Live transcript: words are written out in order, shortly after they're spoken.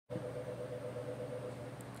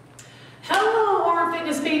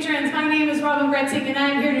fitness patrons. My name is Robin Bretzig, and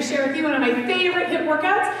I'm here to share with you one of my favorite hip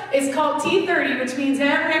workouts. It's called T30, which means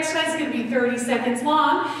every exercise is going to be 30 seconds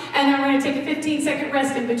long, and then we're going to take a 15-second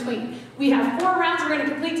rest in between. We have 4 rounds we're going to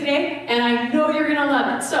complete today, and I know you're going to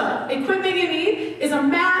love it. So, equipment you need is a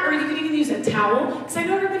mat, or you can even use a towel, because I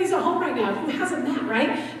know everybody's at home right now. Who has a mat,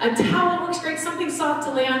 right? A towel works great, something soft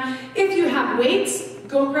to lay on. If you have weights,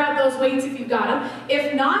 go grab those weights if you've got them.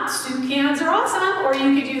 If not, soup cans are awesome, or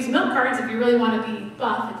you could use milk cartons if you really want to be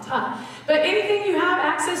buff and tough. But anything you have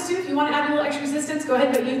access to, if you want to add a little extra resistance, go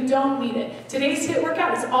ahead, but you don't need it. Today's HIIT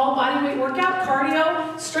workout is all body weight workout,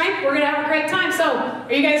 cardio, strength. We're going to have a great time. So,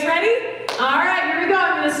 are you guys ready? All right, here we go.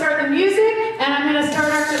 I'm going to start the music, and I'm going to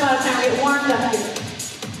start our Tabata time. Get warmed up here.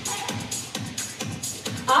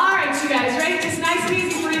 All right, you guys, ready? Just nice and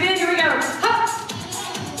easy. Breathe in. Here we go. Up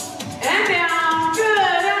and down. Good,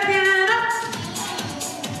 and up,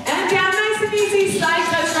 and down, nice and easy, side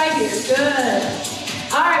touch right here, good.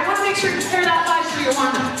 All right, want to make sure you prepare that body for your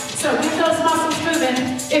warm-up. So get those muscles moving.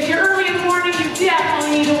 If you're early in the morning, you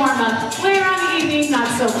definitely need to warm up. Later on in the evening,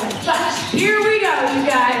 not so much. But here we go, you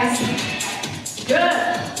guys.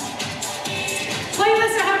 Good.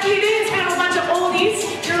 Playlist I have for you today is kind of a bunch of oldies.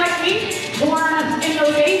 If you're like me, born in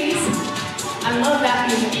those 80s. I love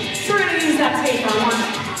that music. So we're going to use that today for our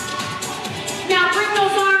warm-up. Now bring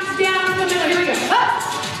those arms down in the middle. Here we go. Up.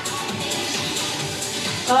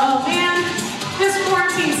 Oh man, this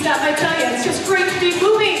quarantine stuff, I tell you, it's just great to be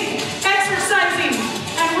moving, exercising,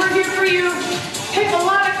 and we're here for you. Take a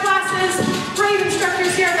lot of classes, great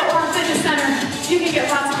instructors here at the Orem Fitness Center. You can get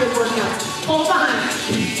lots of good workouts. Hold on.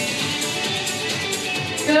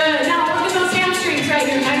 Good. Now look at those hamstrings right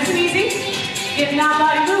here, nice and easy. Getting that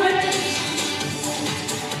body moving.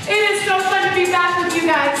 It is so fun to be back with you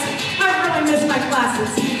guys. I really miss my classes.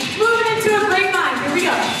 Moving into a great mind. Here we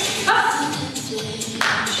go. Up.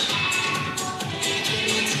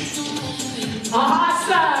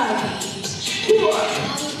 Awesome.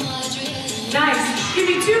 Nice. Give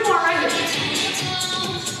me 2 more right here.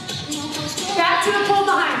 Back to the pull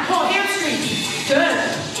behind. Pull hamstrings. Good.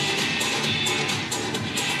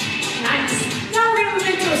 Nice. Now we're going to move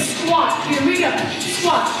into a squat. Here we go.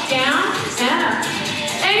 Squat. Down and up.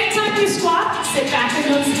 Anytime you squat, sit back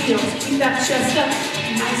in those heels. Keep that chest up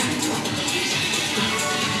nice and tall.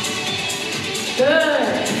 Good.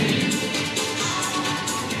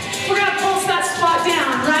 We're going to pulse that squat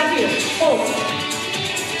down right here. Hold.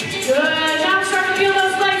 Good. Now I'm starting to feel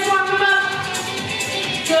those legs warm them up.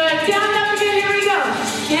 Good. Down and up again. Here we go.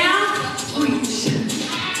 Down. Reach.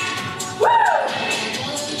 Woo!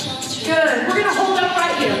 Good. We're going to hold up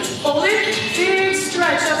right here. Hold it. Big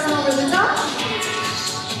stretch up and over the top.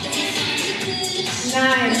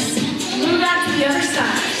 Nice. Move that to the other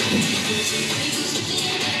side.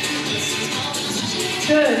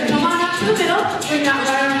 Good. Come on up to the middle. Bring that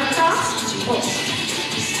right arm across. Pull.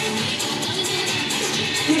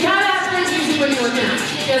 You gotta have friends music when you're working out.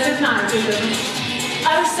 Because if not, it's good.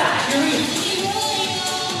 Other side. Here we go.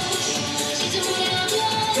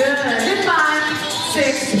 Good. In 5,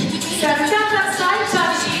 6, 7. Down that side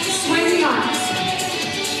touch. Swing the arms.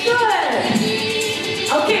 Good.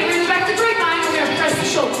 Okay, we're going back to grapevine. We're going to press the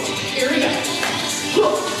shoulders. Here we go.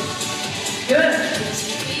 Cool. Good.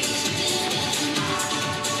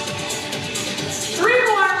 3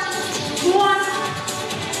 more. 1.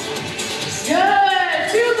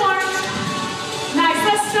 Good. 2 more. Nice.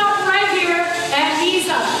 Let's stop right here and knees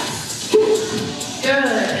up.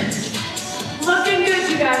 Good. Looking good,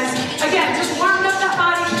 you guys. Again, just warming up that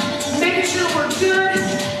body, making sure we're good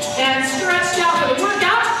and stretched out for the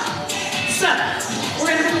workout. So,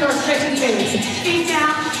 we're going to do our stretching phase. Feet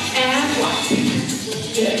down and walk.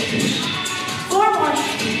 Good. 4 more.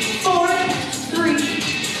 4, 3,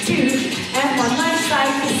 2, and 1. Left side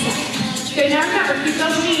to side. Good. Now remember, keep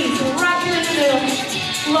those knees right here in the middle.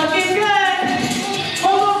 Looking good.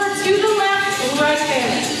 Hold over to the left, right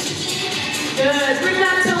there. Good. Bring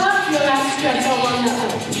that toe up. Feel that stretch all along that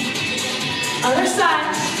way. Other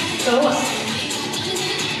side. Go up.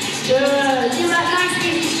 Good. Do that nice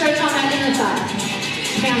easy stretch on that inner thigh.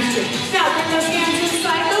 Hamstring. Now bring those hands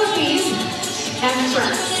inside those knees and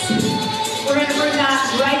press. We're going to bring that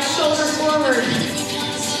right shoulder forward.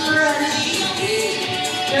 Stretch.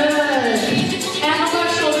 Good. And the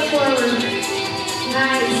left shoulder forward.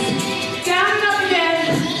 Nice. Down and up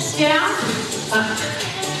again. Down. Up.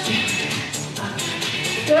 Up.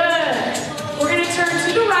 Good. We're going to turn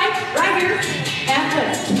to the right here, and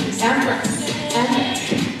lift, and press, and lift,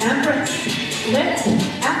 and press, lift,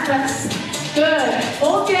 and press. Good.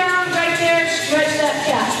 Hold down right there, stretch that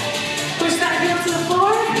calf. Push that heel to the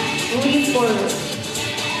floor, lean forward.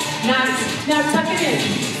 Nice. Now tuck it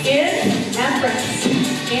in. In and press.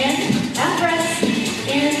 In and press.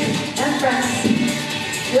 In and press.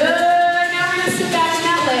 Good. Now we're going to sit back in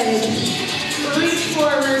that leg. Reach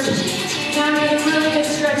forward. Now we're going to really get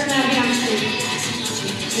stretch in that hamstring.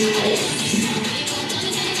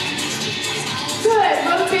 Good.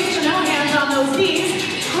 Rotation, no hands on those knees.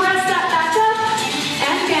 Press that back up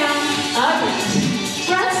and down again.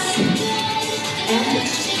 Press and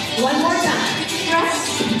down. One more time. Press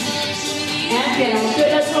and down.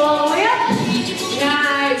 Good. Let's roll all the way up.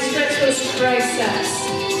 Nice. Stretch those triceps.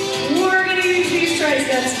 We're going to use these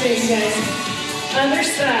triceps big, guys. Other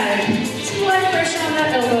side. Slight pressure on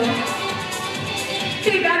that elbow.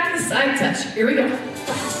 Okay, back to the side touch. Here we go.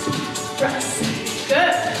 Press. Press.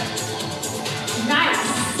 Good. Nice.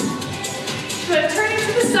 Good. Turning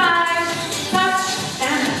to the side. Touch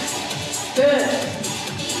and good.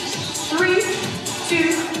 3,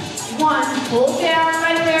 2, 1. Hold down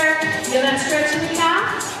right there. Feel that stretch in the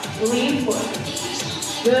calf. Lean forward.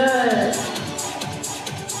 Good.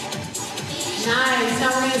 Nice. Now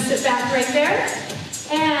we're going to sit back right there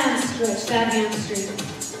and stretch that hamstring.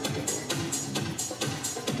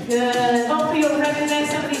 Good. Hopefully you'll recognize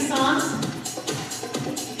some of these songs.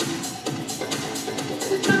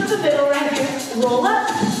 Come to the middle right here. Roll up.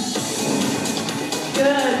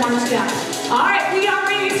 Good. March down. All right. We are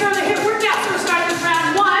ready to start the hip workout. So we're starting with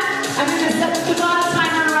round 1. I'm going to set the Tabata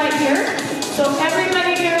timer right here. So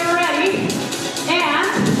everybody get ready.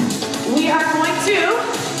 And we are going to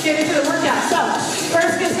get into the workout. So,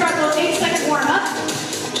 first going to start with a little 8-second warm-up.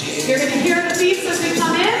 You're going to hear the beats as we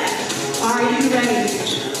come in. Are you ready?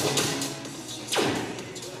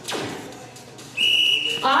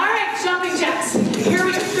 All right, jumping jacks. Here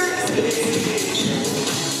we go.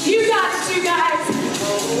 You got it, you guys.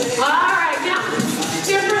 All right, now,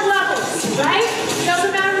 different levels, right?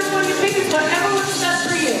 Doesn't matter which one you pick, it's whatever works best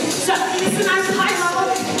for you. So, it's a nice high level.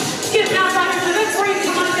 Get down by your limits, or you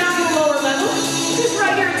can come on down to a lower level. Just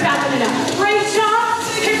right here, tapping it out. Great job.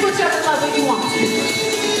 Pick whichever level you want.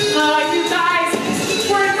 You guys,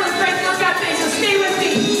 we're in for a great workout today, so stay with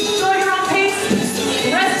me. Go at your own pace.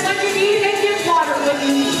 Rest when you need and get water when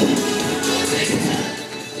you need.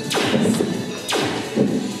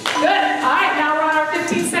 Good. All right, now we're on our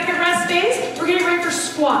 15-second rest phase. We're getting ready for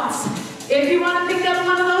squats. If you want to pick up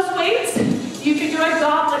one of those weights, you can do a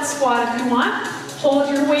goblet squat if you want. Hold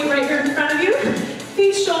your weight right here in front of you.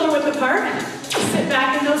 Feet shoulder width apart. Sit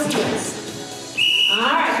back in those heels. All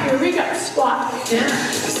right, here we go. Squat. Yeah.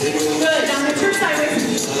 Good. Now I'm going to turn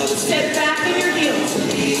sideways. Sit back in your heels.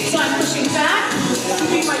 So I'm pushing back,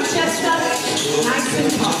 keeping my chest up, nice and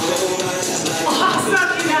tall.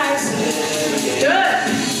 Awesome, you guys. Good.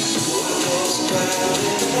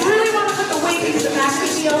 Really want to put the weight into the back of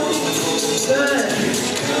the heel. Good.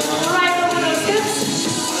 Right over those hips.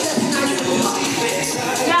 That's nice and tall.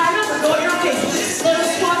 Now remember, go at your own pace. Little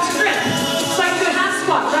squat to grip. So I can do a half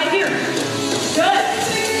squat right here. Good.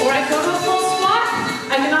 Or I go to a full squat.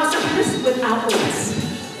 I can also do this without weights.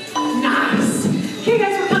 Nice. Okay,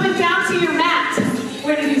 guys, we're coming down to your mat.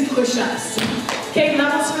 We're going to do push-ups. Okay,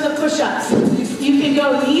 levels for the push-ups. You can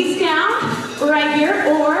go knees down right here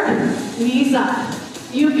or knees up.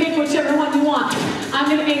 You pick whichever one you want. I'm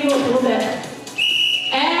going to angle a little bit.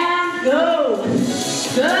 And go.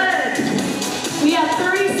 Good. We have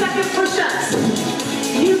 30-second push-ups.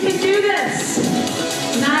 You can do this.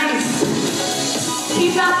 Nice.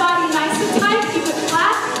 Keep that body nice and tight. Keep it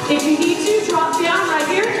flat. If you need to, drop down right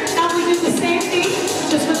here. Now we do the same thing,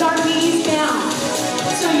 just with our knees down.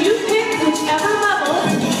 So you pick whichever level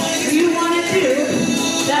you want to do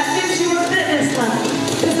that fits your fitness level.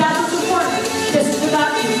 Because that's what's important. This is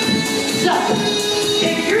about you. So,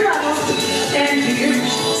 pick your level and do your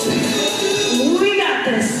best. We got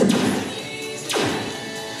this.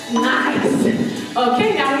 Nice. Okay,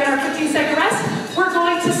 now we got our 15-second rest. We're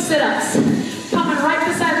going to sit-ups. Coming right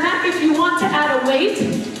beside the mat. If you want to add a weight,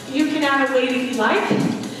 you can add a weight if you like.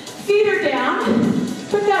 Feet are down.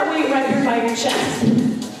 Put that weight right here by your chest.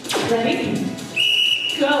 Ready?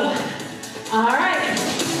 Go. All right.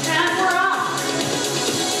 And we're off.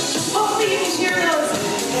 Hopefully you can hear those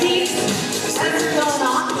beats as they're going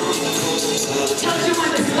on. Tells you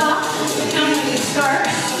when to stop and when to start.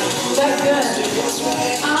 That's good.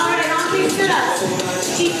 All right, on these sit-ups.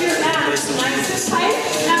 Keep your abs nice and tight.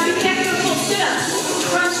 Now we can't do a full sit-up.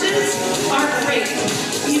 Crunches are great.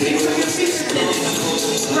 You can put your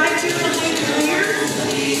fingertips right here behind your ears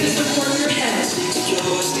to support your head.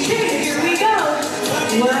 Okay, here we go.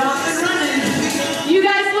 We're off and running. You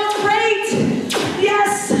guys look great.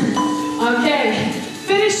 Yes. Okay,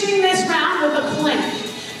 finishing this round with a plank.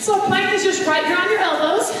 So a plank is just right here on your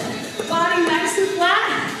elbows, body nice and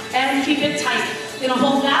flat, and keep it tight. Gonna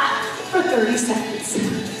hold that for 30 seconds.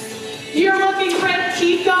 You're looking great,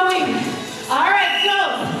 keep going. All right,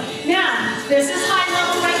 go. Now, this is high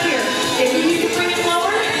level right here. If you need to bring it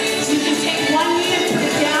lower, you can take one knee and put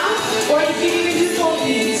it down, or you can even do both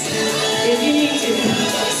knees if you need to.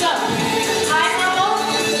 So, high level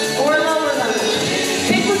or lower level.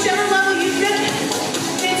 Pick whichever level you fit,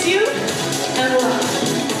 fits you, and low.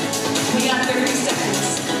 We got 30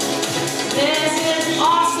 seconds. This is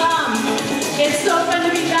awesome. It's so fun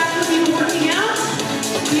to be back with you working out.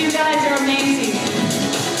 You guys are amazing.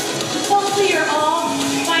 Hopefully you're all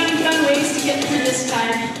finding fun ways to get through this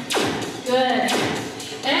time. Good.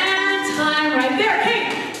 And time right there.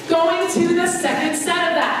 Okay, going to the second set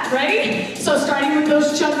of that. Ready? So starting with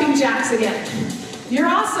those jumping jacks again. You're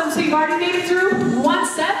awesome. So you've already made it through one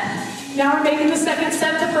set. Now we're making the second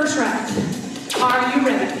set of the first round. Are you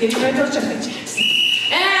ready? Getting ready for those jumping jacks.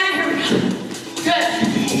 And here we go. Good.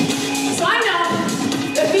 So I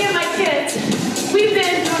know that me and my kids, we've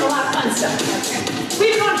been doing a lot of fun stuff.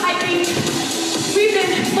 We've been going hiking. We've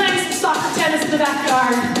been playing some soccer tennis in the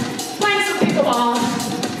backyard, playing some pickleball,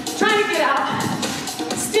 trying to get out,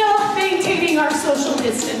 still maintaining our social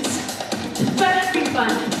distance, but having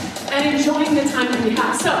fun and enjoying the time that we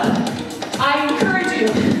have. So I encourage you,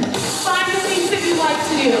 find the things that you like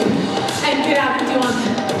to do and get out and do them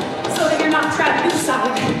so that you're not trapped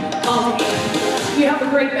inside all day. We have a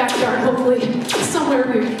great backyard, hopefully somewhere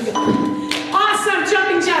where you can go. Awesome,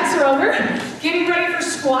 jumping jacks are over. Getting ready for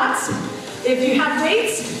squats. If you have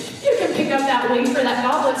weights, you can pick up that weight for that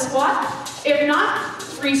goblet squat. If not,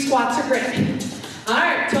 free squats are great. All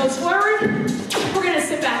right, toes forward. We're gonna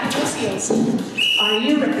sit back in those heels. Are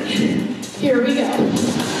you ready? Here we go.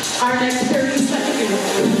 Our next 30-second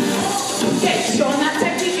interval. Okay, showing that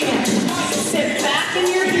technique again. Sit back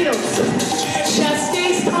in your heels. Chest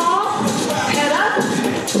stays tall, head up,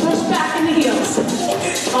 push back in the heels.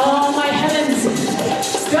 Oh my heavens.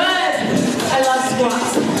 Good. I love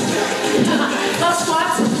squats. Love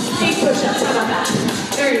squats, 8 push-ups. How about that?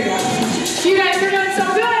 There you go. You guys are doing so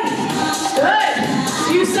good. Good.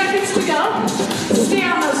 Few seconds to go. Stay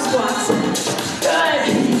on those squats. Good.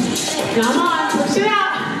 Come on, push it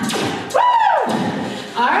out. Woo!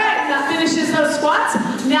 All right, that finishes those squats.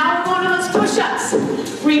 Now we're going to those push-ups.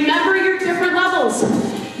 Remember your different levels.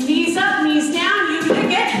 Knees up, knees down, you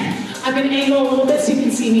pick it. I'm going to angle a little bit so you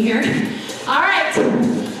can see me here. All right,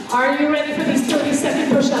 are you ready for these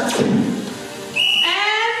 30-second push-ups?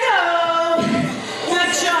 And go.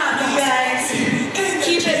 Good job, you guys.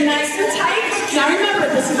 Keep it nice and tight. Now remember,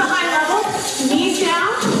 this is the high level. Knees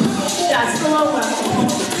down, that's the low level.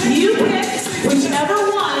 You pick whichever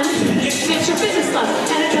one fits your fitness level,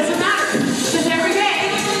 and it doesn't matter, because every day,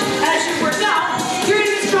 as you work out, you're going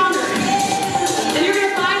to get stronger. And you're going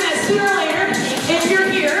to find that sooner or later, if you're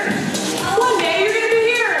here, one day you're going to be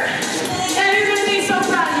here. And you're going to be so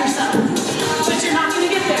proud of yourself. But you're not going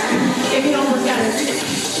to get there if you don't work out every day.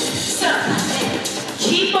 So,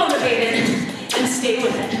 keep motivated and stay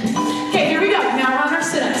with it. Okay, here we go. Now we're on our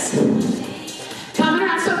sit-ups. Coming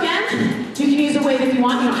around, so again, you can use a weight if you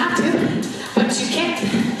want. You don't have to, but you can.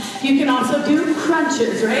 You can also do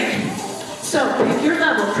crunches, right? So, pick your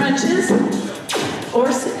level. Crunches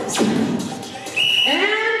or sit-ups.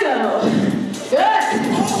 And go. Good.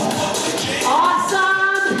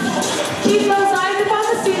 Awesome. Keep those eyes up on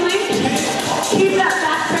the ceiling. Keep that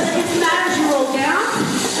back press into that as you roll down.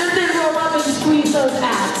 And then roll up and squeeze those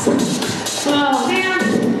abs. Oh, man.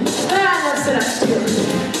 I love sit-ups too.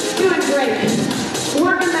 Doing great.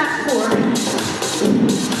 Working that core.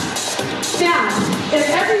 Now, if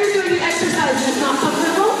ever you're doing an exercise and it's not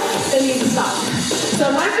comfortable, then you need to stop. So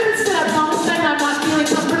if I'm doing sit-ups, all of a sudden I'm not feeling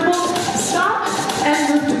comfortable, stop and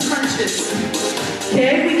move to crunches.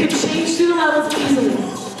 Okay, we can change through the levels easily.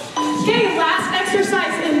 Okay, last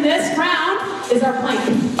exercise in this round is our plank.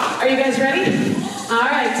 Are you guys ready? All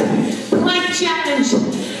right, plank challenge.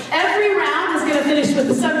 Every round is gonna finish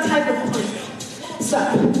with some type of plank. So,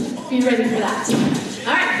 be ready for that.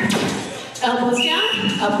 All right, elbows down,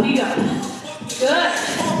 up we go. Good.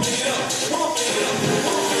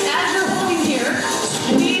 As you're holding here,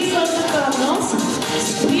 squeeze those abdominals,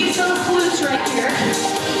 squeeze those glutes right here.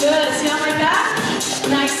 Good, see how like that?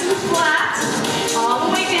 Nice and flat, all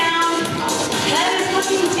the way down. Head is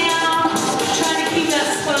looking down, trying to keep that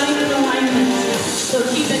spine in alignment. So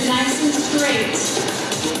keep it nice and straight.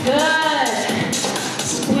 Good.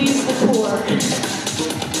 Squeeze the core.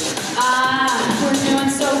 We're doing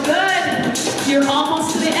so good. You're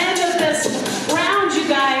almost to the end of this round, you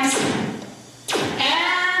guys.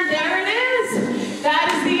 And there it is. That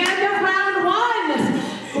is the end of round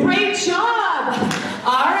 1. Great job.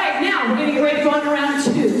 All right, now we're going to get ready to go on to round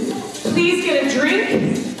 2. Please get a drink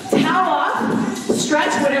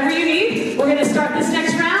rest, whatever you need. We're gonna start this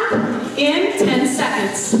next round in 10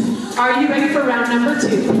 seconds. Are you ready for round number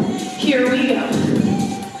 2? Here we go.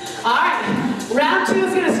 All right, round 2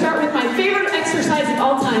 is gonna start with my favorite exercise of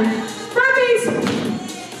all time, burpees.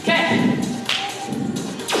 Okay,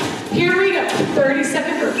 here we go,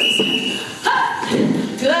 30-second burpees. Up.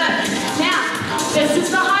 Good, now, this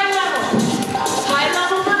is the high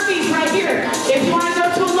level burpees right here. If you wanna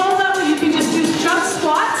go to a low level, you can just do jump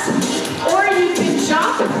squats, or you can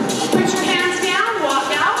jump, put your hands down,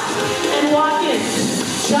 walk out, and walk in.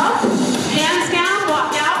 Jump, hands down,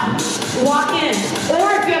 walk out, walk in.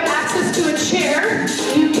 Or if you have access to a chair,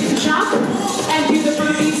 you can jump and do the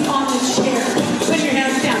burpees on the chair. Put your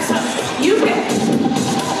hands down. So you pick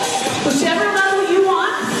whichever level you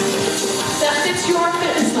want that fits your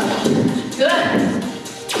fitness level. Good.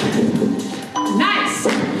 Nice.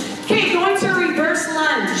 Okay, going to reverse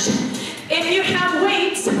lunge. If you have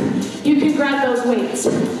weights, you can grab those weights.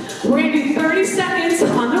 We're going to do 30 seconds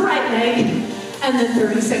on the right leg and then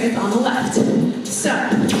 30 seconds on the left. So,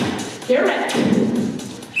 get ready.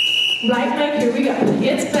 Right leg, here we go.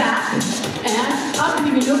 It's back and up, and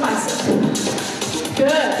you can do a bicep.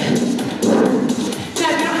 Good. Now,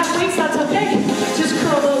 if you don't have weights, that's okay. Just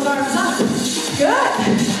curl those arms up. Good.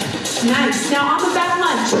 Nice. Now, on the back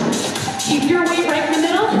lunge, keep your weight right in the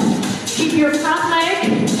middle. Keep your front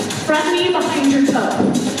leg, front knee behind your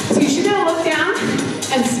toe. So you should be able to look down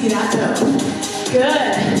and see that toe.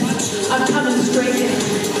 Good. I'm coming straight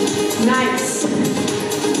in. Nice.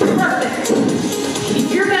 Perfect.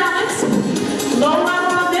 Keep your balance. Low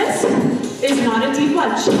level on this is not a deep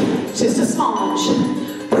lunge, just a small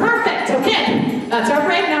lunge. Perfect. Okay. That's our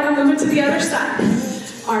break. Now we're moving to the other side.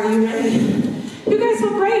 Are you ready? You guys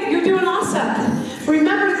look great. You're doing awesome.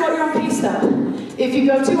 Remember to go at your own pace though. If you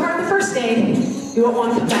go too hard the first day, you won't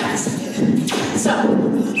want to come back. So,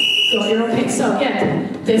 go at your own pace. So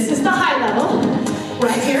again, this is the high level,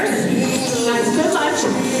 right here. Nice, good lunge.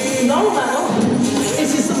 Low level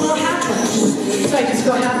is just a little half lunge. So I just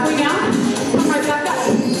go halfway down, come right back up.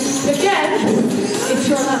 Again, it's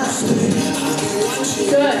your level.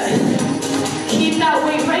 Good. Keep that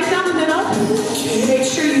weight right down the middle. Make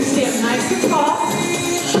sure you stay up nice and tall.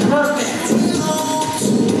 Perfect.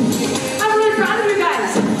 I'm really proud of you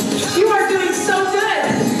guys. You are doing so good.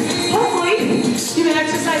 Hopefully, you've been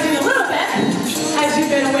exercising a little bit as you've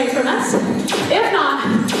been away from us. If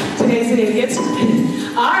not, today's the day to get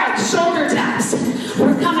started. All right, shoulder taps.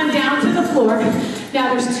 We're coming down to the floor.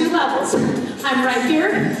 Now there's 2 levels. I'm right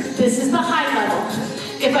here. This is the high level.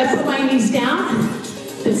 If I put my knees down,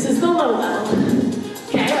 this is the low level.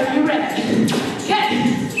 Okay, are you ready?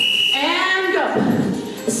 Okay, and go.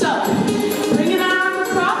 So, bringing that arm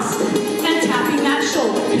across and tapping that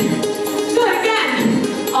shoulder. Good,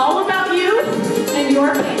 again, all about you and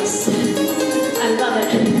your pace. I love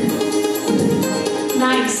it.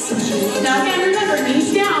 Nice. Now again, remember,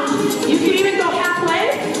 knees down. You can even go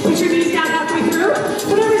halfway. Put your knees down halfway through.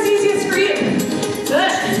 Whatever's easiest for you.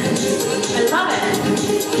 Good. I love it.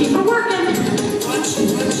 Keep it working.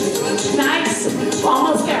 Nice.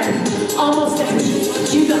 Almost there. Almost there.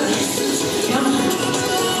 You got it. Come on.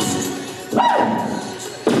 Woo!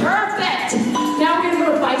 Perfect. Now we're going to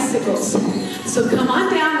go to bicycles. So come on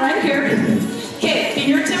down right here. Okay,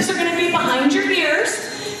 fingertips are going to be behind your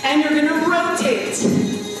ears, and you're going to rotate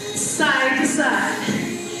side to side.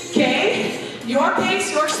 Okay? Your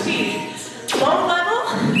pace, your speed. Low level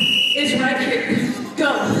is right here.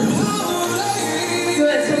 Go.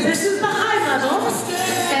 Good. So this is the high level,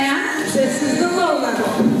 and this is the low level.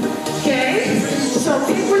 Okay? So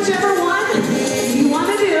pick whichever one you want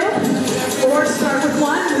to do, or start with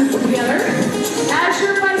one, move to the other. As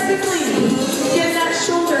you're bicycling, get that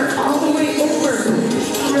shoulder all the way over.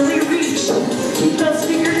 Really reach. Keep those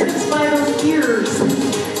fingertips by those ears.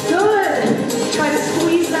 Good. Try to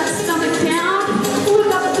squeeze that stomach down.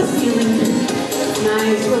 Look up at the ceiling.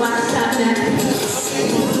 Nice. Relax that neck.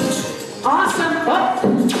 Awesome. Oh,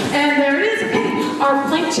 and there it is. Okay. Our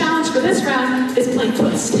plank challenge for this round is plank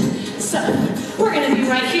twist. So we're going to be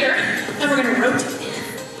right here, and we're going to rotate.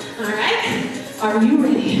 All right. Are you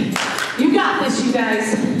ready? You got this, you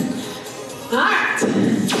guys. All right.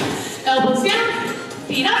 Elbows down,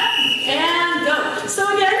 feet up, and go. So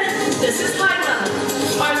again, this is high level.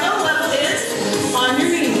 Our low level is on your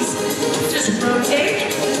knees. Just rotate,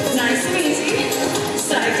 nice and easy,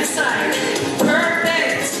 side to side.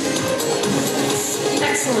 Perfect.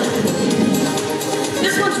 Excellent.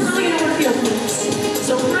 This one's really going to work the obliques.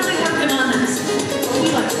 So we're really working on this, what we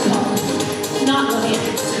like to call not love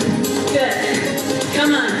hands. Good.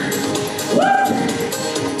 Come on. Woo!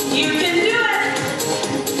 You can do it.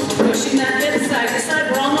 Pushing that hip side to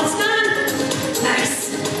side. We're almost done.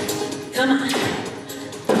 Nice.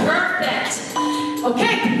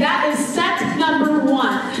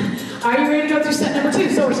 go through set number 2.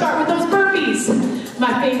 So we're starting with those burpees.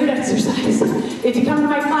 My favorite exercise. If you come to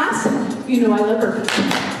my class, you know I love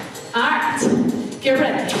burpees. All right, get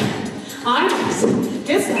ready. On your knees,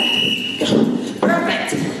 get set, go.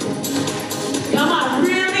 Perfect. Come on,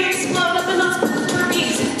 really explode up in those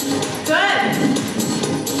burpees. Good.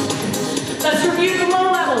 Let's review the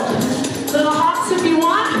low level. Little hops if you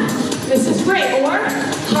want. This is great. Or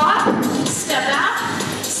hop, step out,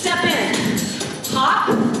 step in. Hop,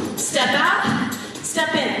 step out,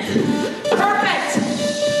 step in. Perfect.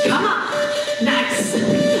 Come on. Nice.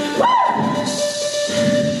 Woo!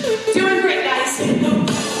 Doing great, guys.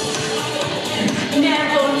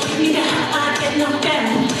 Never, I get knocked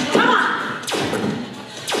down. Come on.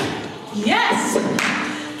 Yes.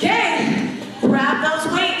 Okay. Grab those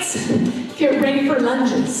weights. Get ready for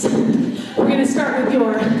lunges. We're going to start with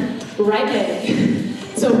your right leg.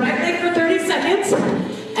 So right leg for 30 seconds,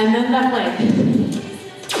 and then left leg.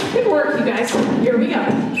 Good work, you guys. Here we go.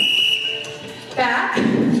 Back,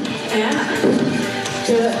 and up.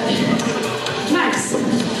 Good. Nice.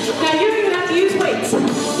 Now you don't even have to use weights.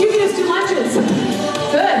 You can just do lunges.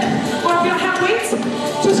 Good. Or if you don't have weights,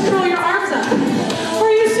 just curl your arms up. Or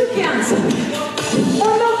use soup cans.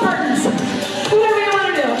 Or milk cartons. Whatever you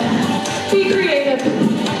want to do. Be creative.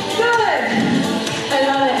 Good. I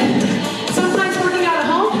love it. Sometimes working out at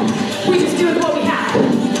home, we just do with what we have.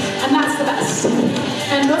 And that's the best.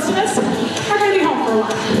 And most of us are going to be home for a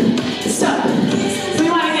while. So, we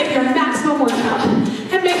want to get your maximum workout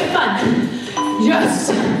and make it fun. Yes.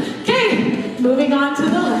 Okay, moving on to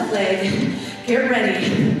the left leg. Get ready.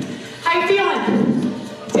 How you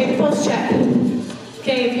feeling? Take a pulse check.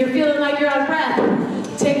 Okay, if you're feeling like you're out of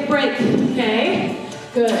breath, take a break. Okay,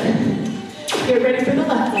 good. Get ready for the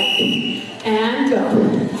left leg. And go.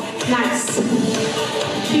 Nice.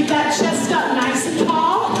 Keep that chest up nice and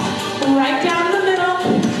tall. Right down in the middle.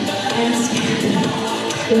 And stand.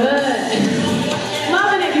 Good.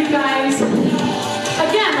 Loving it, you guys.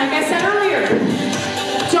 Again, like I said earlier,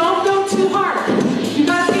 don't go too hard. You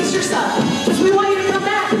gotta pace yourself. Because we want you to come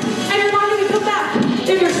back. And you're not going to come back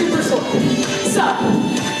if you're super sore. So,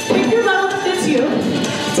 pick your level that fits you.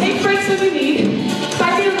 Take breaks when you need.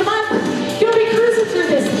 By the end of the month, you'll be cruising through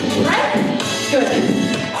this, right? Good.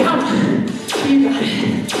 Come on. You got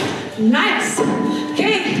it. Nice.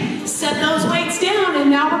 Okay, set those weights down, and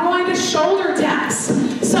now we're going to shoulder taps.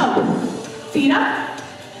 So, feet up,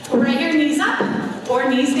 right here, knees up, or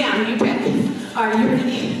knees down, you pick. Are you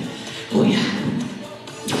ready? Oh yeah.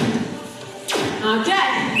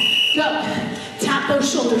 Okay, go. Tap those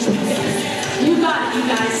shoulders right there. You got it, you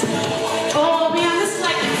guys. Oh man, this is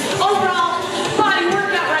like overall body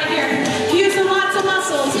workout right here. Using lots of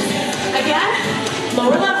muscles. Again,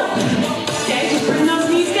 lower level. Okay, just bring those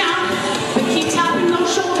knees down, but keep tapping those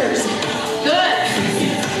shoulders. Good.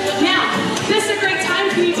 Now, this is a great time.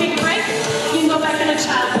 Can you take a break? You can go back in a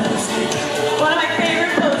child pose. One of my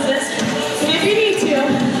favorite poses. But if you need to,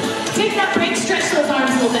 take that break, stretch those arms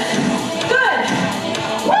a little bit. Good.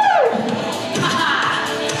 Woo!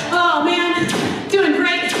 Oh man, doing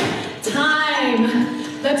great.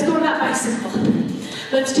 Time. Let's go to that bicycle.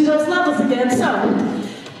 Let's do those levels again. So,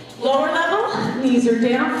 lower level, knees are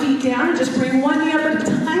down, feet down, and just bring one knee up at a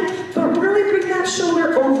time, but really bring that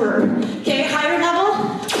shoulder over. Okay, higher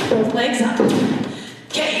level, both legs up.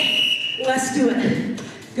 Okay, let's do it.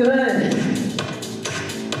 Good.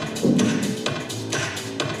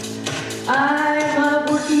 I love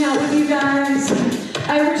working out with you guys.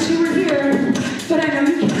 I wish you were here, but I know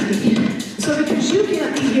you can't be. So because you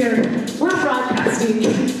can't be here, we're broadcasting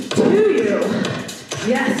to you.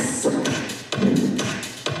 Yes.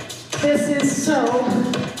 This is so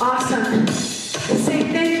awesome. Say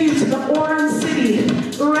thank you to the Orange City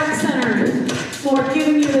Rec Center for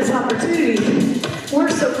giving you this opportunity. We're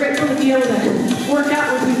so grateful to be able to work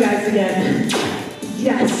out with you guys again.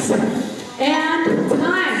 Yes. And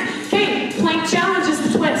time. Okay, plank challenge is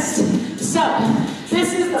the twist. So,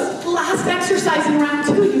 this is the last exercise in round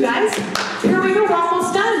 2, you guys. Here we go, we're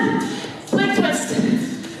almost done. Plank twist.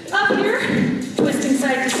 Up here, twisting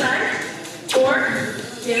side to side, or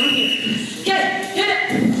down here. Get it, hit it.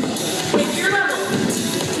 Pick your level.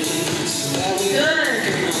 Good.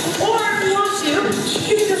 Or if you want to,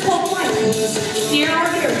 you can just hold plank. Here or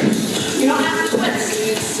here. You don't have to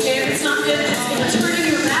twist. If it's not good, it's going to turn in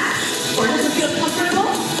your back, or it doesn't feel comfortable,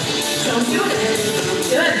 don't do it.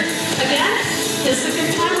 Good. Again, this is a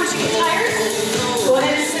good time once you get tired. Go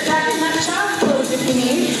ahead and sit back in that child's pose if you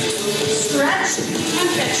need. Stretch and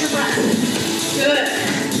catch your breath. Good.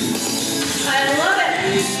 I love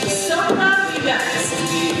it. So proud of you guys.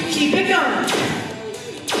 Keep it going.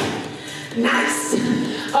 Nice.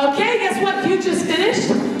 Okay, guess what? You just finished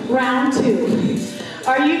round 2.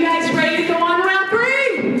 Are you guys ready to go on to round 3?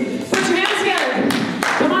 Put your hands together.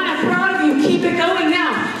 Come on, I'm proud of you. Keep it going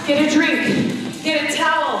now. Get a drink, get a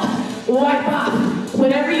towel, wipe off,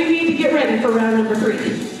 whatever you need to get ready for round number 3.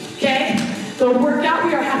 Okay? The workout,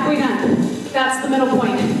 we are halfway done. That's the middle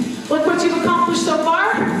point. Look what you've accomplished so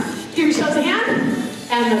far. Give yourselves a hand,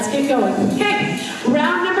 and let's get going. Okay,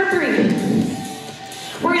 round number 3.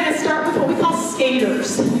 We're gonna start with what we call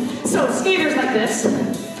skaters. So skaters like this.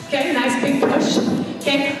 Okay, nice big push.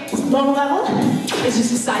 Okay, low level is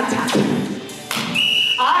just a side tap.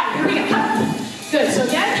 All right, here we go. Good, so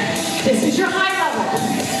again, this is your high level.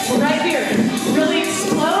 Right here, really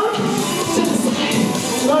explode to the side.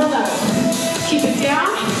 Low level, keep it down,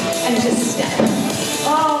 and just step.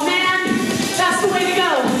 Oh man, that's the way to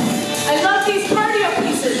go. I love these cardio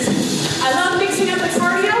pieces. I love mixing up the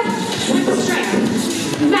cardio with the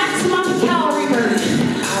strength. Maximum calorie burn.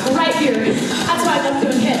 Right here. That's why I love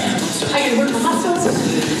doing HIIT. I can work my muscles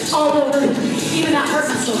all over, even that heart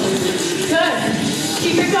muscle. Good.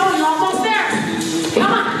 Keep it going. You're almost there.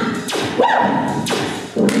 Come on. Woo.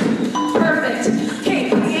 Perfect. Okay,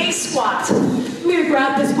 PA squat. I'm going to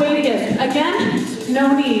grab this weight again. Again,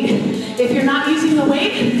 no need. If you're not using the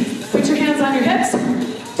weight, put your hands on your hips,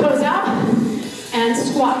 toes out, and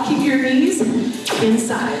squat. Keep your knees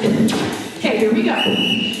inside. Okay, here we go.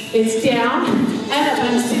 It's down and up.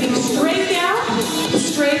 I'm sitting straight down,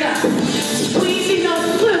 straight up. Squeezing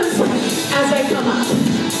those glutes as I come up.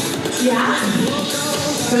 Yeah?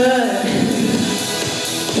 Good.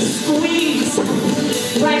 Squeeze.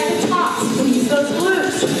 Right at the top. Squeeze those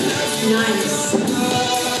glutes. Nice.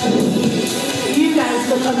 You guys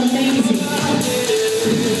look amazing.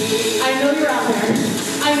 I know you're out there.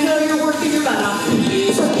 I know you're working your butt off.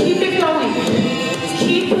 So keep it going.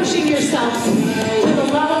 Keep pushing yourself to the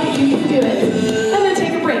level that you can do it. And then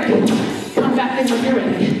take a break. Come back in when you're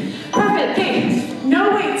ready. Perfect. Okay, no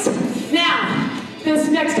weights. Now, this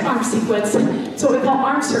next arm sequence, it's what we call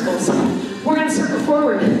arm circles. We're going to circle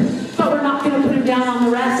forward, but we're not going to put them down on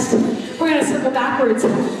the rest. We're going to circle backwards.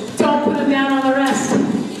 Don't put them down on the rest.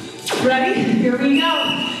 Ready? Here we go.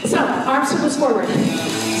 So, arm circles forward.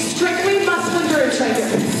 Strictly muscle endurance right here.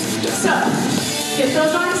 So, get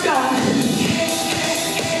those arms going.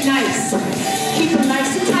 Nice. Keep them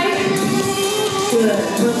nice and tight. Good.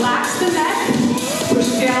 Relax the neck. Push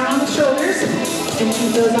down on the shoulders. And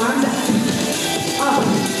keep those arms out. Oh,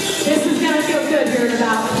 this is going to feel good here in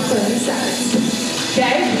about 30 seconds.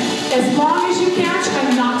 Okay? As long as you can, try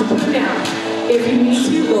not to put them down. If you need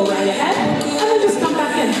to, go right ahead. And then just come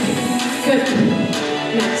back in. Good.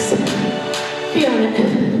 Nice. Feeling it.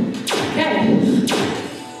 Okay.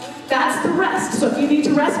 That's the rest. So if you need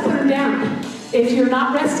to rest, put them down. If you're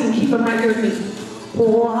not resting, keep them right here with me.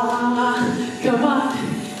 Come on.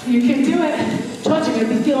 You can do it. Told you, you're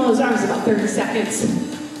going to be feeling those arms about 30 seconds.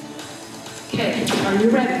 Okay, are you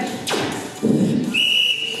ready?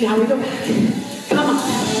 Now we go back. Come on.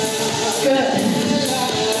 Good.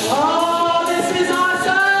 Oh, this is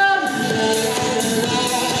awesome.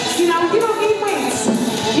 You know, you don't need weights.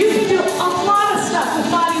 You can do a lot of stuff with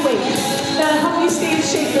body weight that'll help you stay in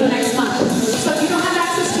shape for the next month. So if you don't have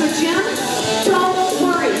access to a gym, don't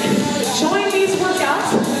worry. Join these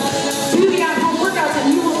workouts, do the at-home workouts,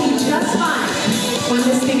 and you will be just fine when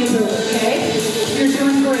this thing is over, okay? You're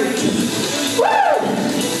doing great. Woo!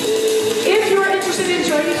 If you're interested in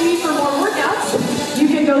joining me for more workouts, you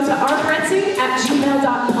can go to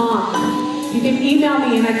rgretzing@gmail.com. You can email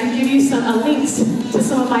me and I can give you some links to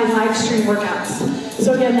some of my live stream workouts.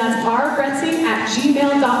 So again, that's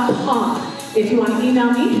rgretzing@gmail.com. If you want to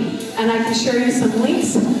email me, and I can share you some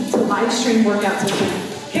links to live stream workouts with me.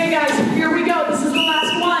 Okay guys, here we go. This is the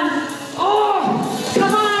last one. Oh,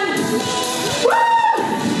 come on. Woo!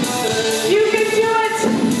 You can do it.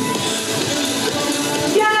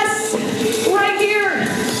 Yes, right here.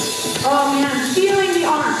 Oh man, feeling the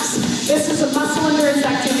arms. This is a muscle endurance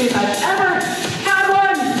activity if I've ever had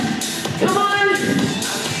one. Come on.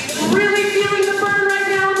 Really feeling the burn right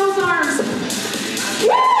now in those arms.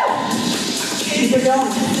 Woo! Keep it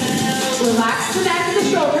going. Relax the neck and the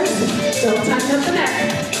shoulders. Don't tighten up the neck.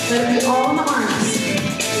 Let it be all in the arms.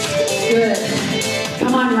 Good.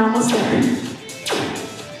 Come on, you're almost there.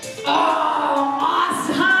 Oh,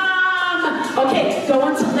 awesome! Okay, go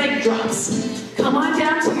into leg drops. Come on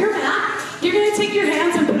down to your mat. You're going to take your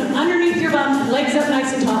hands and put them underneath your bum, legs up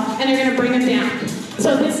nice and tall, and you're going to bring them down.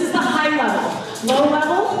 So this is the high level. Low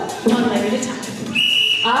level, one leg at a time.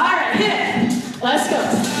 All right, hit it. Let's go.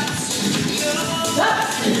 Up.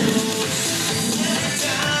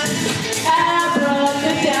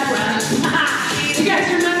 Abracadabra. You guys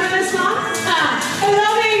remember this song? Hello,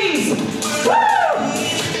 babies. Woo!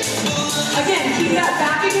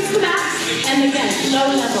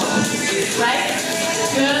 right?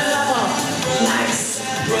 Good level. Nice.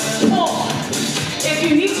 Pull. If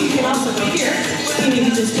you need to, you can also go here. You need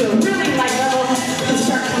to just do a really light level and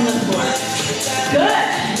start from the floor. Good.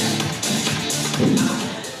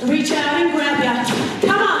 Reach out and grab ya.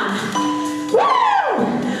 Come on.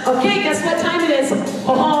 Woo! Okay, guess what time it is?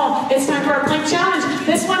 Oh, it's time for our plank challenge.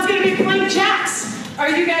 This one's gonna be plank jacks. Are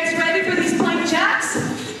you guys ready for these plank jacks?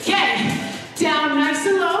 Okay, down nice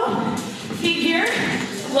and low. Feet here.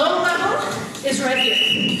 Low level is right here.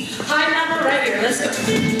 High level right here. Let's go.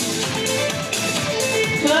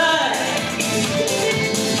 Good.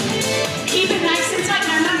 Keep it nice and tight.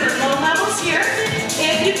 Now remember, low levels here.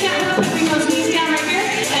 If you can't help it, bring those knees down right here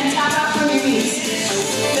and tap out from your knees.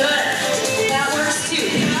 Good. That works too.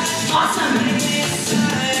 Awesome.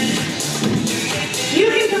 You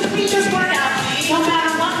can complete this workout no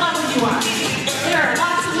matter what level you are. There are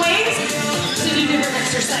lots of ways to do different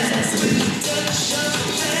exercises.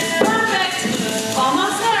 Perfect.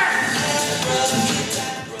 Almost there.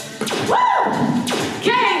 Woo!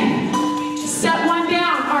 Okay. Set one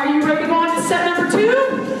down. Are you ready to go on to set number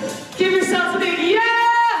 2? Give yourself a big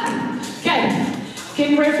yeah! Okay.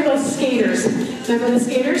 Getting ready for those skaters. Remember the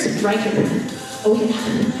skaters? Right here. Oh yeah.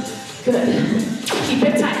 Good. Keep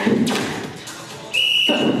it tight.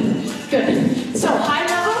 Good. Good. So high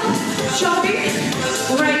level, jumping,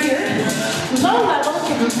 right here. Low level,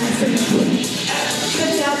 give it nice and easy.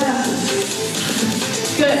 Good job,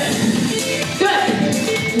 Good. Good.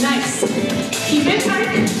 Nice. Keep it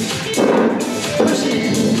tight. Push it.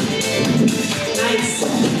 Nice.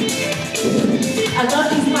 I love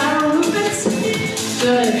these lateral movements.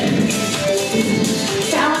 Good.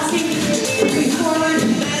 Balancing, moving forward,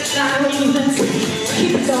 lateral movements.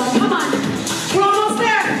 Keep it going. Come on. We're almost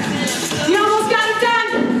there. You almost got it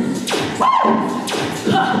done. Woo!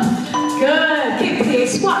 Good. Okay, PA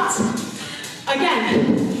squats. Again,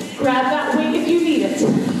 grab that weight if you need it.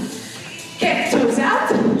 Okay, toes out.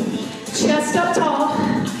 Chest up tall.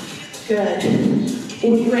 Good.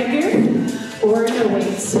 Weight right here, or no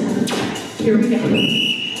weights. Here we go.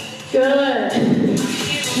 Good.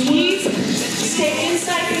 Knees, stay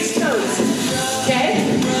inside these toes. Okay?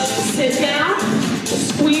 Sit down,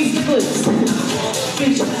 squeeze the glutes.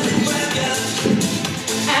 Reach up.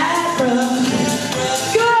 Abra.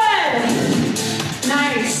 Good.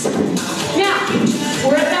 Nice. Now,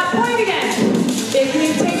 we're at that point again. If you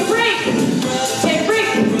need to take a break, take a break.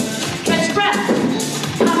 Catch your breath.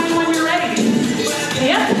 Come in when you're ready.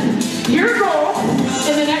 Yep. Your goal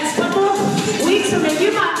in the next couple weeks or maybe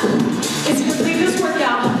a month is to complete this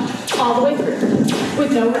workout all the way through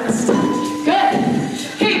with no rest. Good.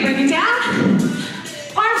 Okay, bring it down.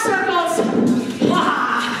 Arm circles.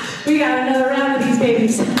 We got another round of these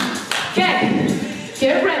babies. Okay,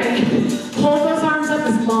 get ready. Hold those arms up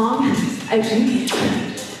as long as you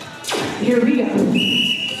can. Here we go.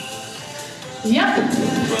 Yep.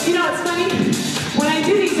 You know what's funny? When I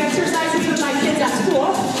do these exercises with my kids at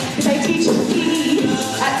school, because I teach PE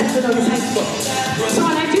at Tabata High School. So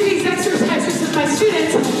when I do these exercises with my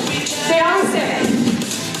students, they always say,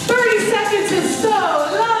 30 seconds is so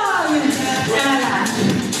long. And I laugh.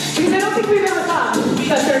 Because I don't think we've ever thought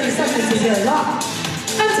that 30 seconds is very long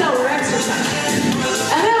until we're exercising.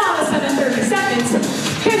 And then all of a sudden 30 seconds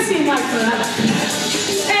can seem like forever.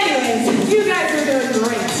 Anyways, you guys are doing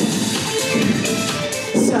great.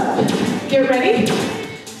 So, get ready.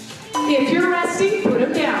 If you're resting, put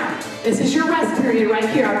them down. This is your rest period right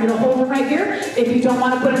here. I'm going to hold them right here. If you don't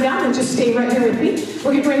want to put them down, then just stay right here with me.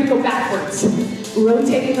 We're getting ready to go backwards.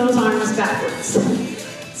 Rotating those arms backwards.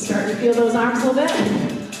 Starting to feel those arms a little bit.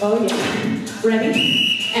 Oh yeah.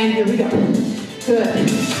 Ready? And here we go. Good.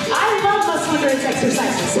 I love muscle endurance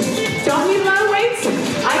exercises. Don't need a lot of weights.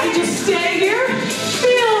 I can just stay here.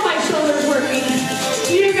 Feel my shoulders working.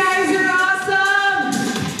 You guys are awesome.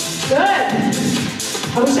 Good.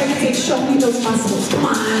 I wish I could say, show me those muscles. Come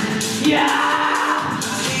on. Yeah.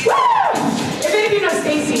 Woo! If any of you know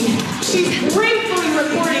Stacy, she's gratefully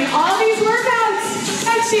recording all these workouts.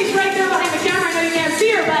 And she's right there behind the camera. I know you can't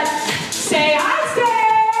see her, but say hi,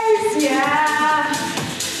 Stace. Yeah.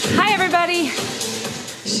 Hi, everybody.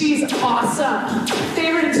 She's awesome.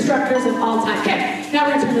 Favorite instructors of all time. Okay, now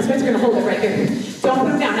we're going to turn this way. We're going to hold it right here. Don't put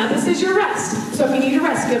them down. Now, this is your rest. So if you need a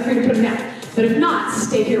rest, feel free to put them down. But if not,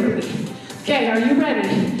 stay here with me. Okay, are you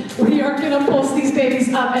ready? We are going to pulse these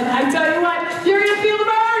babies up, and I tell you what, you're going to feel the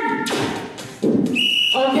burn.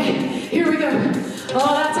 Okay, here we go.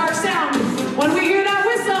 Oh, that's our sound. When we hear that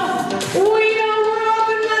whistle, we know we're up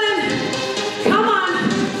and running. Come on.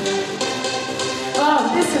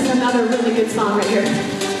 Oh, this is another really good song right here.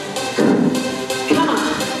 Come on.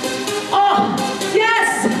 Oh,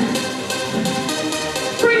 yes.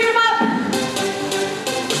 Bring it up.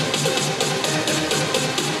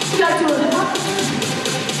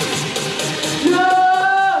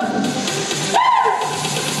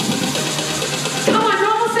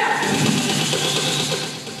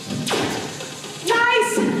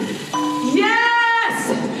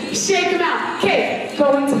 Shake them out. Okay,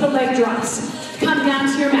 go into the leg drops. Come down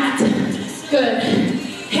to your mat. Good.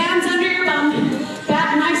 Hands under your bum.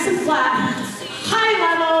 Back nice and flat. High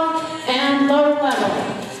level and low level.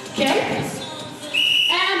 Okay?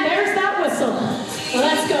 And there's that whistle.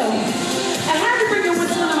 Let's go. I had to bring a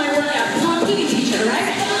whistle into my workout because I'm a PE teacher, right?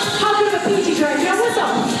 How good of a PE teacher? I do a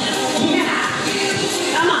whistle. Yeah.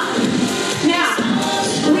 Come on. Now,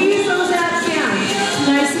 squeeze those abs down.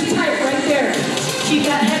 Nice and tight right there. Keep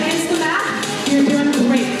that head against the mat. You're doing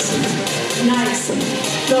great. Nice.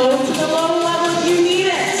 Go to the low level if you need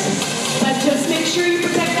it. But just make sure you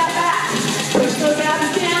protect that back. Push those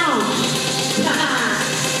abs down.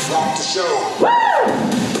 Rock the show. Woo!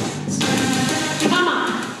 Come on.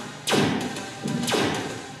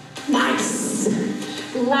 Nice.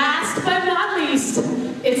 Last but not least,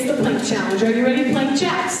 it's the plank challenge. Are you ready? Plank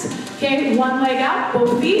jacks. Okay, one leg out,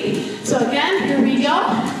 both feet. So again, here we go.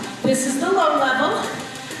 This is the low level.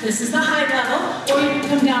 This is the high level. Or you can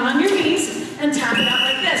come down on your knees and tap it out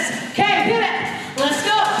like this. Okay, hit it. Let's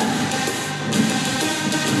go.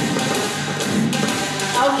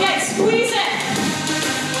 Okay, squeeze it.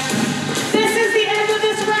 This is the end of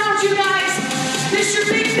this round, you guys. This is your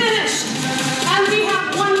big finish. And we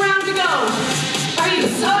have one round to go. Are you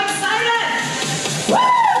so excited? Woo!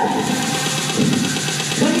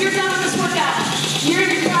 When you're done with this workout, you're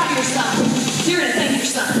going to be proud of yourself. You're going to thank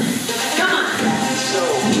yourself. Come on.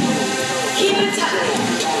 Keep it tight.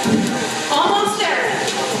 Almost there.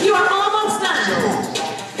 You are almost done.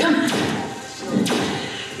 Come on.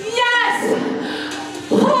 Yes!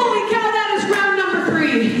 Holy cow, that is round number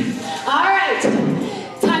 3. All right.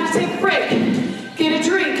 Time to take a break. Get a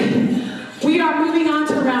drink. We are moving on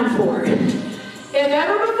to round 4. If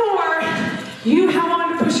ever before you have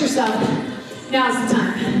wanted to push yourself, now's the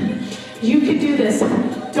time. You can do this.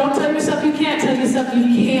 Don't tell yourself you can't, tell yourself you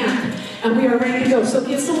can. And we are ready to go. So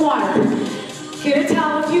get some water. Get a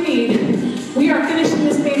towel if you need. We are finishing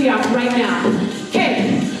this baby off right now.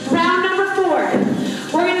 Okay, round number 4.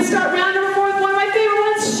 We're going to start round number 4 with one of my favorite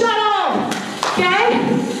ones, shuttle. Okay?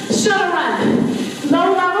 Shuttle run.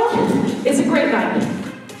 Low level is a great run.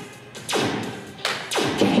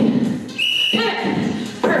 Okay. Hit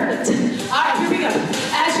it. Perfect. All right, here we go.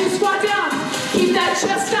 As you squat down, keep that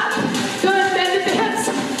chest up. Good, bend at the hips.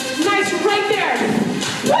 Nice, right there.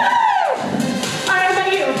 Woo! All right, how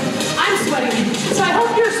about you? I'm sweating, so I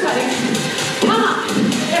hope you're sweating. Come on.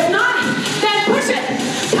 If not, then push it.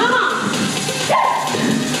 Come on.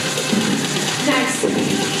 Nice.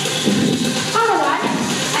 I don't know why.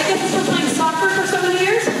 I guess it's for playing soccer for so many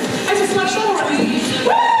years. I just love shuttle running.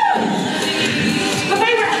 Woo! My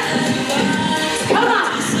favorite. Come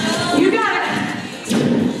on. You got it.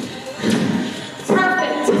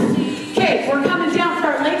 Perfect. Okay, we're coming down for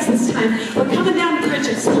our legs this time. We're coming down to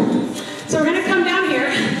bridges. So we're going to come down here.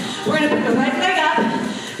 We're going to put the right leg up.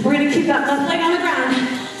 We're going to keep that left leg on the ground.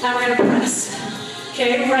 And we're going to press.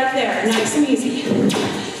 Okay, right there. Nice and easy.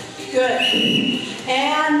 Good.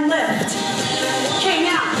 And lift. Okay,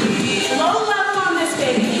 now, low level on this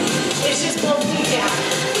baby. It's just both feet down.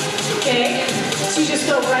 Okay? So you just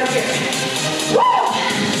go right here. Woo!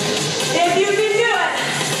 If you can do it,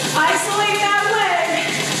 isolate that leg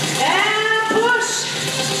and push.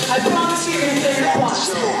 I promise you, you're going to feel your quads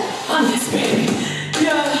on this baby.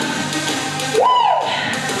 Yeah. Woo!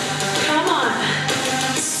 Come on.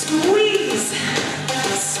 Squeeze.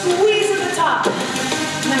 Squeeze at the top.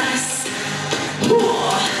 Nice.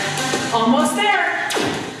 Ooh. Almost there.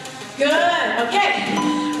 Good. Okay.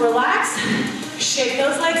 Relax. Shake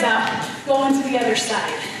those legs out. Go into the other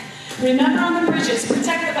side. Remember on the bridges,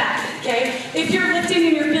 protect the back, okay? If you're lifting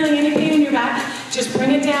and you're feeling any pain in your back, just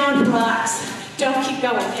bring it down, relax. Don't keep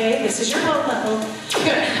going, okay? This is your low level.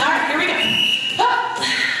 Good. All right, here we go. Up.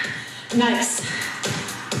 Nice.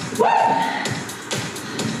 Woo!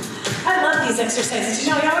 I love these exercises. You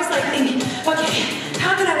know, I always like thinking, okay,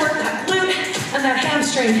 how can I work that glute and that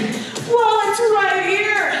hamstring? Well, it's right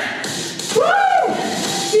here. Woo!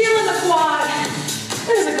 Feeling the quad.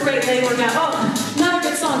 There's a great leg workout. Oh, another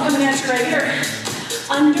good song coming at you right here.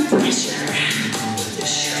 Under pressure.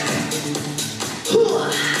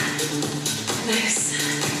 Nice.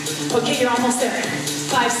 Okay, you're almost there.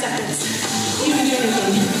 5 seconds. You can do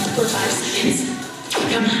anything for 5 seconds.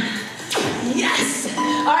 Come on. Yes.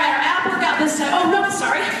 All right, our ab workout this time. Oh, no,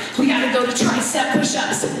 sorry. We got to go to tricep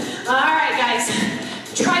push-ups. All right, guys.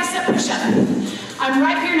 Tricep push-up. I'm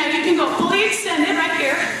right here. Now, you can go fully extended right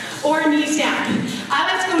here or knees down. I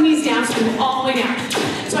like to go knees down, so I go all the way down.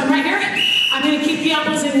 So I'm right here. I'm going to keep the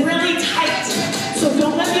elbows in really tight. So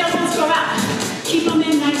don't let the elbows go out. Keep them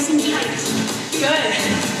in nice and tight. Good.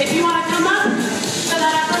 If you want to come up to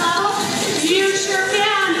that upper level, you sure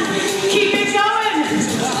can.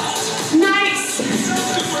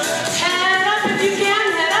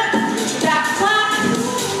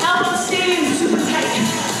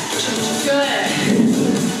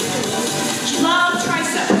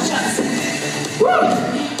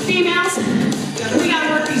 Females, we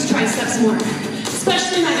gotta work these triceps more,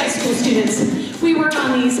 especially my high school students. We work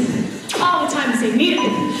on these all the time as they need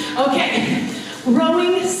it. Okay,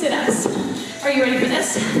 rowing sit-ups. Are you ready for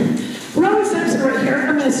this? Rowing sit-ups are right here.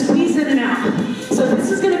 I'm gonna squeeze in and out. So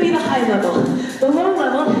this is gonna be the high level. The low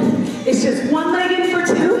level is just one leg in for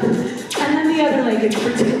 2, and then the other leg in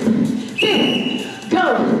for 2. Okay, go.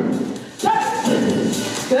 Up.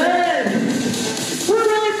 Good. We're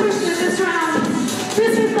really pushing it this round.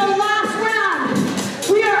 This is the last round.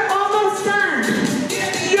 We are almost done.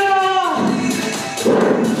 Yo!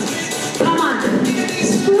 Come on.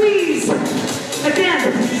 Squeeze. Again.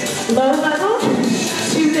 Low level.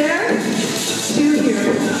 2 there. 2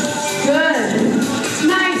 here. Good.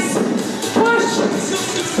 Nice. Push.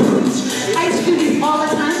 I used to do these all the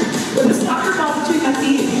time with a soccer ball between my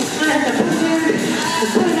feet. And I had to put it in,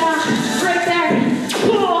 put it out, right there.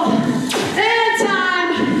 Cool. And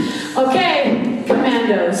time. Okay,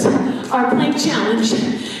 commandos. Our plank challenge.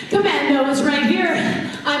 Commando is right here.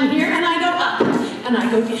 I'm here and I go up and I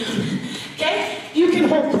go down. Okay? You can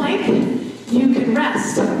hold plank. You can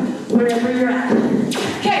rest wherever you're at.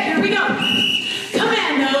 Okay, here we go.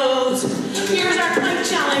 Commandos. Here's our plank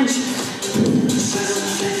challenge.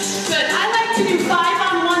 Good. I like to do 5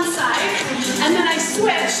 on one side, and then I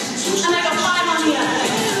switch, and I go 5 on the other.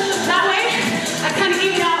 That way, I kind of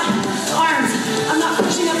even out the arms. I'm not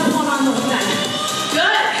pushing up with one arm the whole time.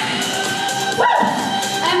 Good. Woo!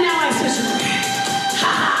 And now I switch over.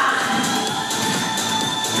 Ha ha!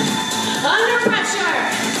 Under pressure.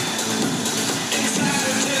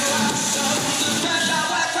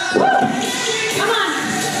 Woo! Come on.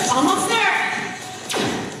 Almost there.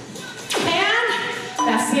 And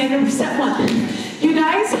that's the end of set 1. You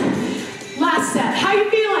guys, last set. How you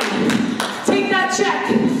feeling? Take that check.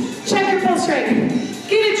 Check your pulse rate.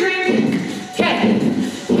 Get a drink. Okay,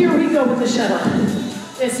 here we go with the shuttle.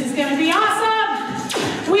 This is gonna be awesome.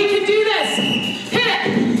 We can do this. Hit it.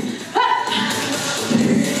 Hup.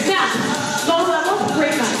 Now, low level,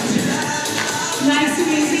 great mind. Nice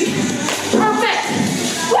and easy. Perfect.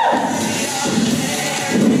 Woo!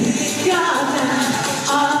 Got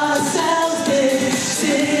ourselves. This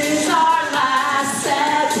is our last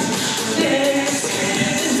set. This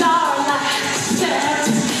is our last set.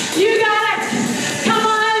 You got it. Come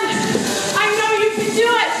on. I know you can do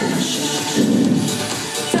it.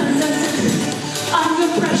 Dun, dun, dun. Under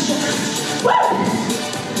pressure. Woo!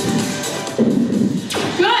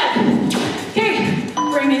 Good. Okay,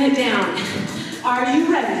 bringing it down. Are you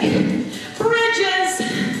ready? Bridges.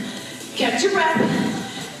 Catch your breath.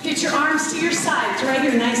 Get your arms to your sides, right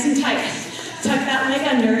here, nice and tight. Tuck that leg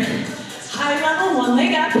under. High level, one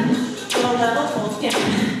leg up. Low level, both down.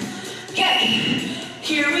 Okay,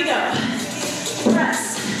 here we go.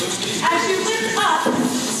 Press. As you lift up,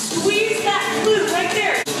 squeeze that glute right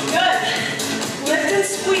there. Good. Lift and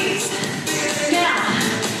squeeze. Now,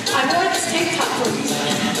 I wore this tank top for you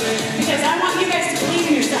because I want you guys to believe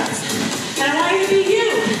in yourselves. And I want you to be you,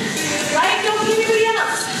 right? Don't be anybody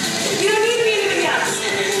else. You don't need to be anybody else.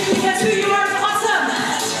 Because who you are is awesome.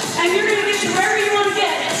 And you're going to get to wherever you want to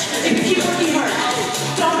get if you keep working hard.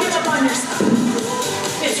 Don't give up on yourself.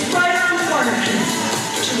 It's right around the corner.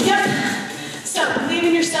 Yep. So believe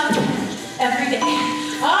in yourself every day.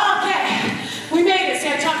 Okay. We made it. See,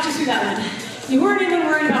 I talked you through that one. You weren't even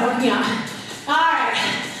worried about working out. All right.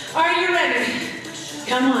 Are you ready?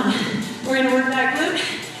 Come on. We're going to work that glute,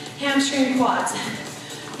 hamstring, quads.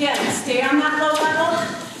 Yeah, stay on that low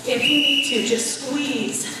level. If you need to, just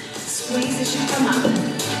squeeze. Squeeze as you come up.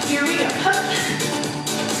 Here we go. Hup.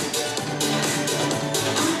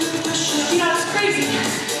 You know, it's crazy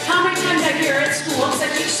how many times I hear at school, because I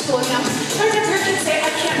teach school now, sometimes I hear kids say, I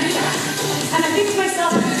can't do that. And I think to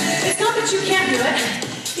myself, it's not that you can't do it.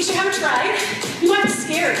 You should haven't tried. You might be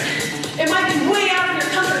scared. It might be way out of your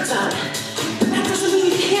comfort zone. But that doesn't mean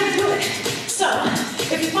you can't do it. So,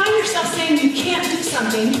 if you find yourself saying you can't do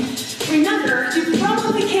something, remember, you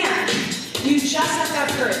probably can. You just have to have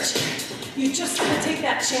courage. You just have to take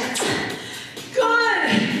that chance.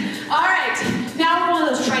 Good. All right. Now we're one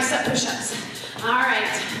of those tricep push-ups. All right.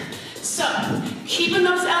 So, keeping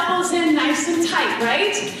those elbows in nice and tight,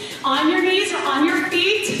 right? On your knees or on your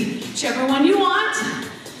feet, whichever one you want.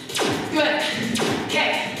 Good.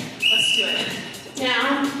 Okay. Let's do it.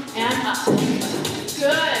 Down and up.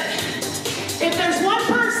 Good. If there's one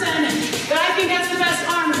person that I think has the best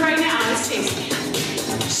arms right now, it's Stacy.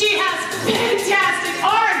 She has fantastic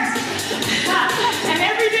arms. And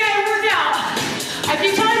every day I work out, I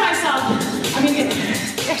keep telling myself, I'm gonna get there.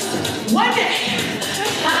 Yes. One day.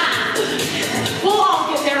 We'll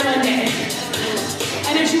all get there one day.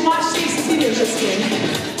 And as you watch Stacy's videos this week,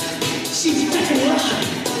 she's freaking well.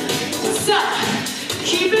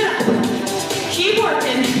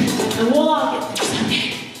 and we'll all get there.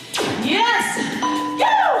 Okay. Yes!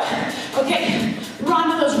 Go! Okay, we're on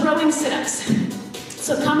to those rowing sit-ups.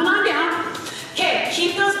 So coming on down. Okay,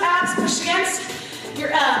 keep those abs pushed against your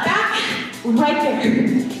back, right there.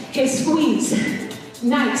 Okay, squeeze.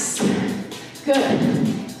 Nice. Good.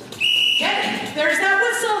 Okay, there's that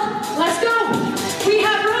whistle. Let's go. We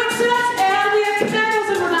have rowing sit-ups and we have commandos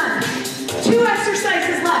and we're done. 2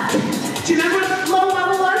 exercises left. Do you remember what low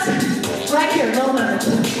level was? Right here, low level.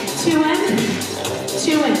 2 in,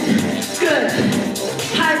 2 in. Good.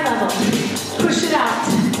 High level. Push it out.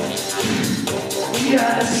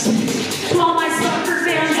 Yes. To all my soccer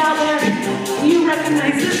fans out there, you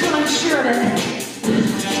recognize this one, I'm sure of it.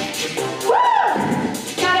 Woo!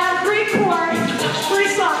 Gotta have great core, play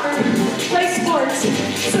soccer, play sports,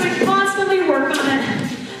 so we constantly work on it.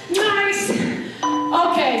 Nice.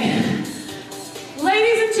 Okay.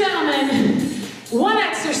 Ladies and gentlemen, 1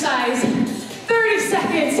 exercise, 30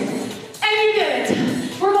 seconds, and you did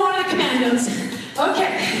it. We're going to the commandos.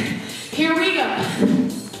 Okay, here we go.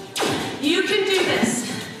 You can do this.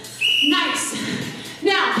 Nice.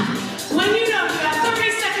 Now, when you know you have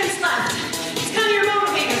 30 seconds left, it's kind of your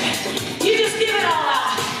motivator. You just give it all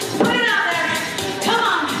out. Put it out there. Come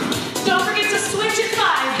on. Don't forget to switch at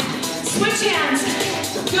 5. Switch hands.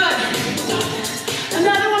 Good.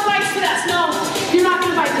 Another one bites the dust. No, you're not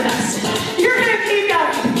going to bite the dust. You're going to keep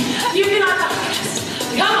going. You cannot bite the dust.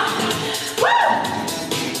 Come on. Woo!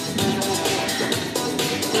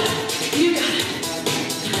 You got it.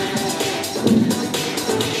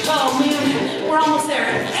 Oh man, we're almost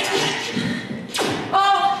there.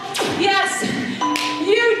 Oh, yes,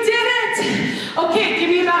 you did it. Okay, give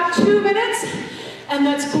me about 2 minutes and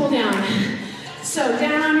let's cool down. So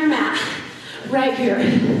down on your mat, right here.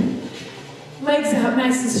 Legs out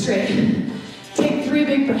nice and straight. Take 3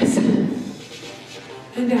 big breaths.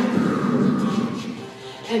 And down.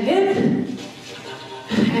 And in.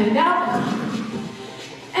 And out.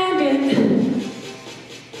 And in.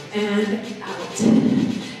 And out.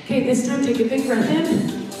 Okay, this time take a big breath in.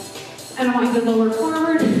 And I want you to lower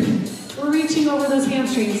forward. We're reaching over those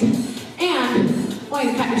hamstrings. And I want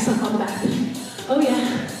you to pat yourself on the back. Oh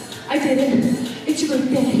yeah, I did it. It's your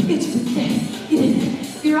birthday. It's your birthday. You did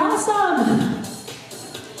it. You're awesome.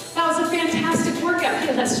 That was a fantastic workout.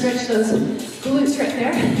 Okay, let's stretch those glutes right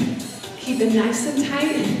there. Keep it nice and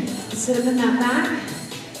tight. Sit up in that back.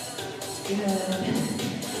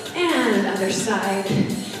 Good. And other side.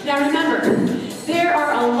 Now remember, there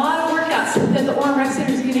are a lot of workouts that the Orem Rec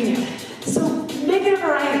Center is giving you. So make it a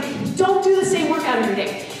variety. Don't do the same workout every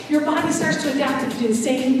day. Your body starts to adapt if you do the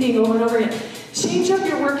same thing over and over again. Change up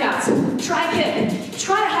your workouts. Try HIIT.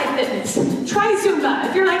 Try high fitness. Try Zumba.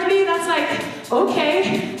 If you're like me, that's like,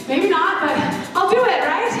 okay, maybe not, but I'll do it,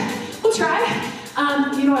 right? We'll try.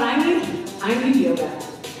 You know what I need? I need yoga.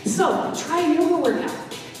 So try a yoga workout.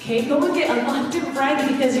 Okay, go and get a lot of different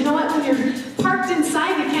variety because you know what? When you're parked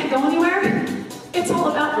inside, you can't go anywhere. It's all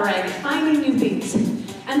about variety, finding new things.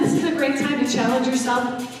 And this is a great time to challenge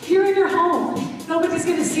yourself. You're in your home. Nobody's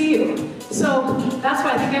going to see you. So that's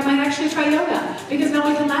why I think I might actually try yoga because no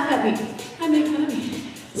one can laugh at me and make fun of me.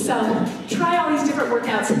 So try all these different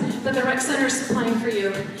workouts that the Rec Center is supplying for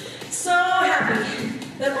you. So happy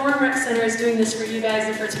that Orem Rec Center is doing this for you guys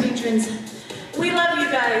and for its patrons. We love you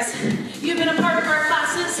guys. You've been a part of our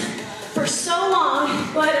classes for so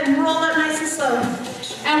long. Go ahead and roll up nice and slow.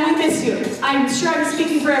 And we miss you. I'm sure I'm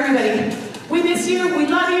speaking for everybody. We miss you. We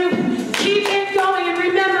love you. Keep it going. And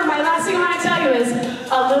remember, my last thing I want to tell you is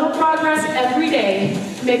a little progress every day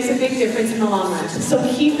makes a big difference in the long run. So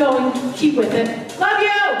keep going. Keep with it. Love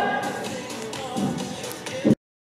you.